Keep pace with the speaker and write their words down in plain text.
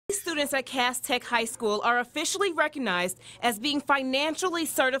Students at Cass Tech High School are officially recognized as being financially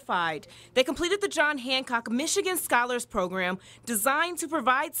certified. They completed the John Hancock Michigan Scholars Program designed to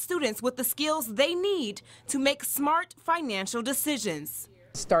provide students with the skills they need to make smart financial decisions.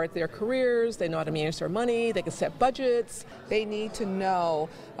 Start their careers, they know how to manage their money, they can set budgets. They need to know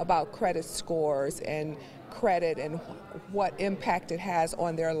about credit scores and credit and what impact it has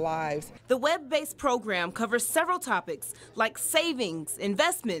on their lives. The web-based program covers several topics like savings,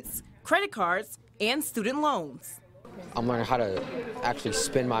 investments, credit cards, and student loans. I'm learning how to actually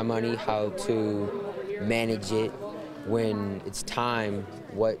spend my money, how to manage it when it's time,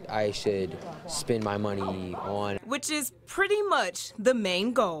 what I should spend my money on. Which is pretty much the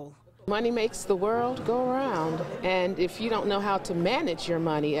main goal. Money makes the world go around, and if you don't know how to manage your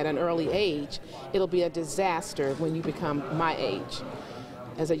money at an early age, it'll be a disaster when you become my age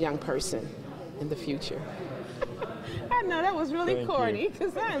as a young person in the future. I know that was really corny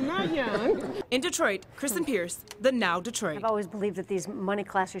because I am not young. In Detroit, Kristen Pierce, The Now Detroit. I've always believed that these money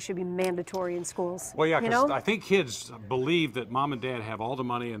classes should be mandatory in schools. Well, yeah, because I think kids believe that mom and dad have all the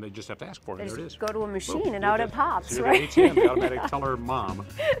money and they just have to ask for it. They There it just is. go to a machine and out it pops, So right? you're the ATM, they automatically tell her mom.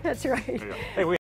 That's right. Hey,